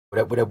What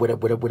up, what up, what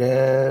up, what up, what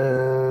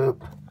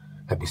up?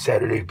 Happy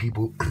Saturday,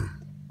 people.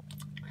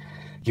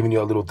 Giving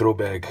you a little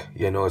throwback.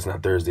 Yeah, no, it's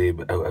not Thursday,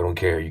 but I don't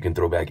care. You can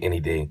throw back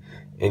any day.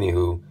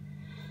 Anywho,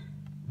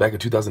 back in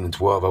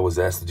 2012, I was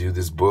asked to do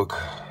this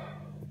book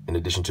in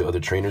addition to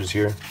other trainers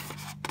here.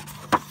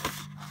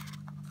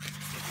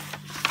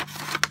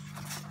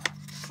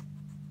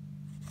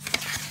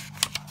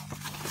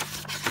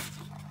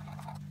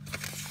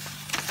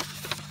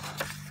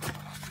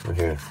 Right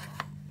here.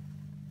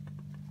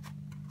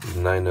 There's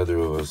 9 other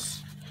of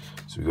us.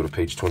 So we go to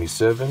page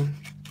 27.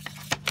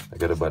 I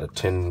got about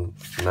a 9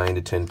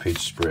 to 10 page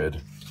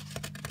spread.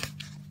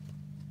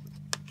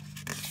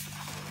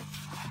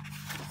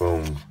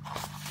 Boom.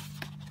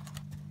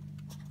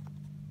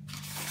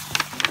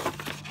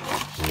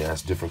 You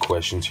ask different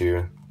questions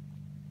here.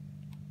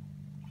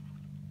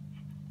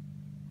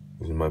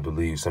 These are my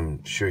beliefs.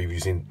 I'm sure if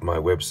you've seen my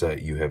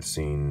website, you have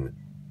seen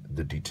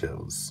the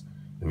details.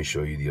 Let me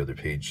show you the other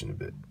page in a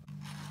bit.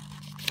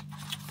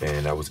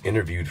 And I was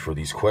interviewed for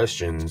these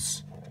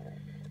questions,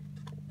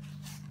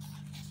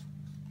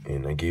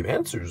 and I gave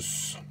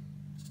answers.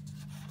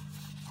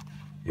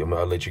 Yeah,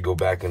 I'll let you go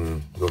back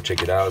and go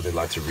check it out. There's a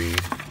lot to read.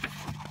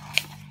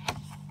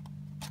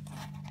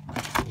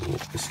 Ooh,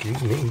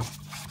 excuse me.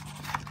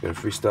 Got a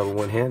freestyle with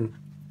one hand.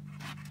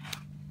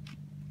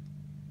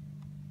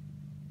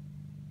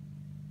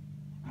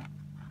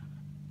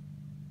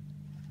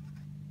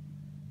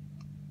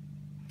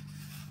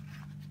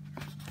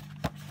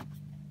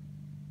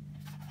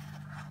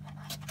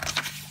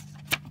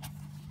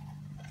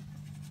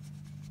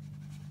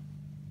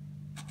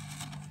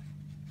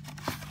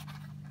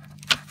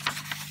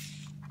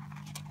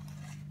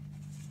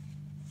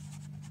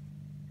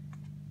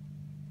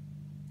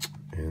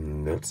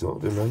 And that's all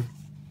there, man.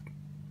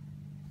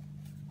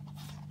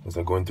 As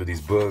I'm going through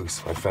these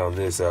books, I found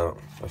this out.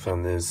 I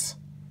found this.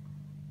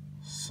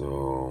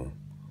 So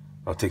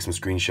I'll take some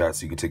screenshots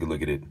so you can take a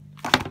look at it.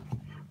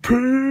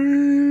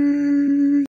 Peace.